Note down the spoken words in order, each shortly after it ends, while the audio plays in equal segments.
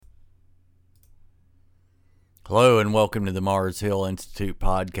Hello and welcome to the Mars Hill Institute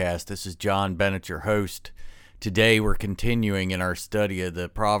podcast. This is John Bennett, your host. Today we're continuing in our study of the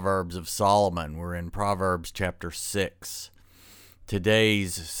Proverbs of Solomon. We're in Proverbs chapter 6.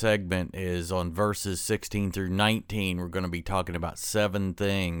 Today's segment is on verses 16 through 19. We're going to be talking about 7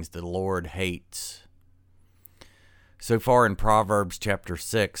 things the Lord hates. So far in Proverbs chapter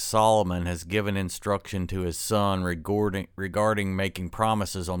 6, Solomon has given instruction to his son regarding making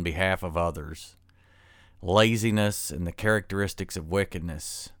promises on behalf of others. Laziness and the characteristics of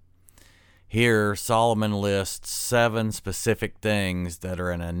wickedness. Here, Solomon lists 7 specific things that are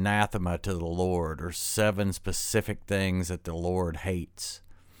an anathema to the Lord, or 7 specific things that the Lord hates.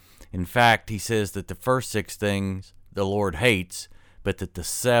 In fact, he says that the first 6 things the Lord hates, but that the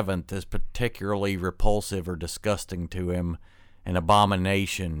 7th is particularly repulsive or disgusting to him, an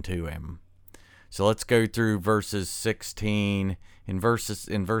abomination to him. So let's go through verses 16. In verse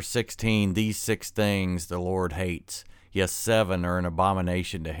 16, these 6 things the Lord hates. Yes, 7 are an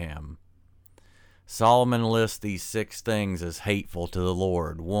abomination to him. Solomon lists these 6 things as hateful to the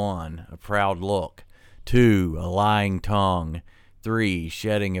Lord. 1, a proud look. 2, a lying tongue. 3,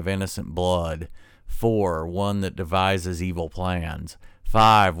 shedding of innocent blood. 4, one that devises evil plans.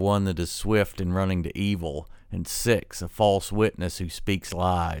 5, one that is swift in running to evil. And 6, a false witness who speaks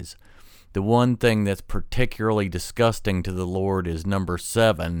lies. The one thing that's particularly disgusting to the Lord is number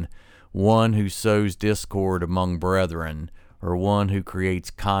 7, one who sows discord among brethren, or one who creates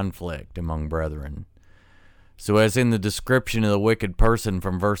conflict among brethren. So as in the description of the wicked person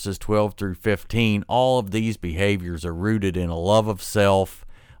from verses 12 through 15, all of these behaviors are rooted in a love of self,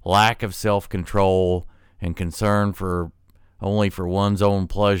 lack of self-control, and concern only for one's own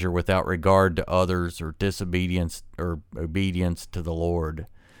pleasure without regard to others or disobedience or obedience to the Lord.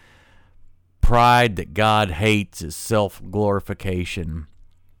 Pride that God hates is self-glorification.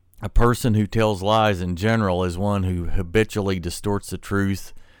 A person who tells lies in general is one who habitually distorts the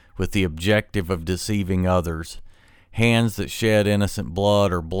truth with the objective of deceiving others. Hands that shed innocent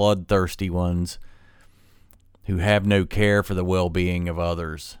blood are bloodthirsty ones who have no care for the well-being of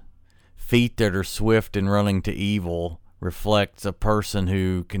others. Feet that are swift in running to evil reflects a person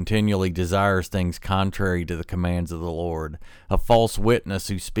who continually desires things contrary to the commands of the Lord. A false witness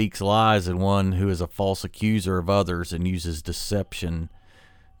who speaks lies is one who is a false accuser of others and uses deception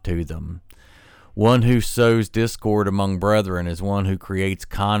to them. One who sows discord among brethren is one who creates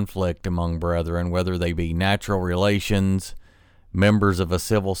conflict among brethren, whether they be natural relations, members of a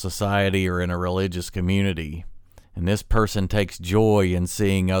civil society, or in a religious community. And this person takes joy in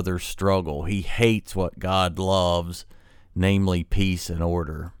seeing others struggle. He hates what God loves, namely peace and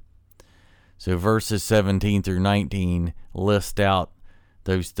order. So verses 17 through 19 list out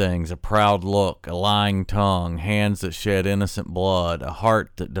those things: a proud look, a lying tongue, hands that shed innocent blood, a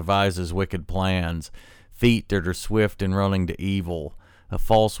heart that devises wicked plans, feet that are swift in running to evil, a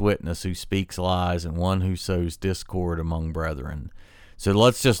false witness who speaks lies, and one who sows discord among brethren. So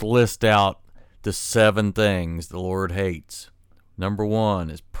let's just list out the 7 things the Lord hates. Number 1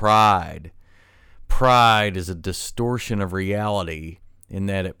 is pride. Pride is a distortion of reality in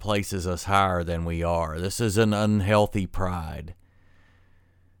that it places us higher than we are. This is an unhealthy pride.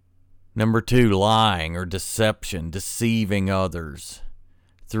 Number 2, lying or deception, deceiving others.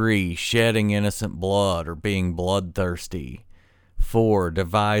 3, shedding innocent blood or being bloodthirsty. 4,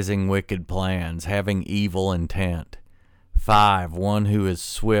 devising wicked plans, having evil intent. 5, one who is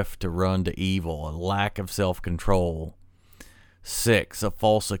swift to run to evil, a lack of self-control. 6, a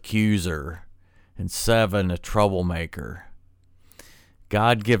false accuser. And 7, a troublemaker.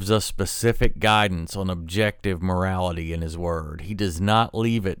 God gives us specific guidance on objective morality in His Word. He does not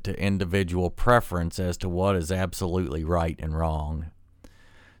leave it to individual preference as to what is absolutely right and wrong.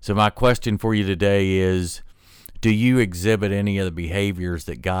 So my question for you today is, do you exhibit any of the behaviors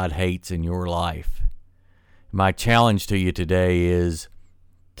that God hates in your life? My challenge to you today is,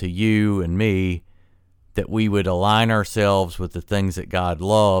 to you and me, that we would align ourselves with the things that God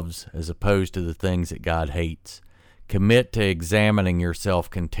loves as opposed to the things that God hates. Commit to examining yourself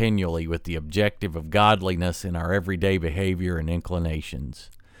continually with the objective of godliness in our everyday behavior and inclinations.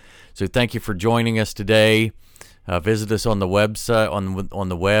 So thank you for joining us today. Visit us on the website on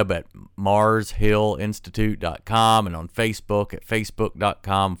the web at marshillinstitute.com and on Facebook at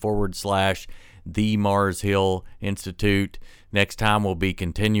facebook.com/The Mars Hill Institute. Next time we'll be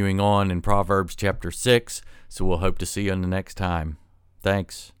continuing on in Proverbs chapter 6, so we'll hope to see you on the next time.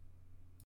 Thanks.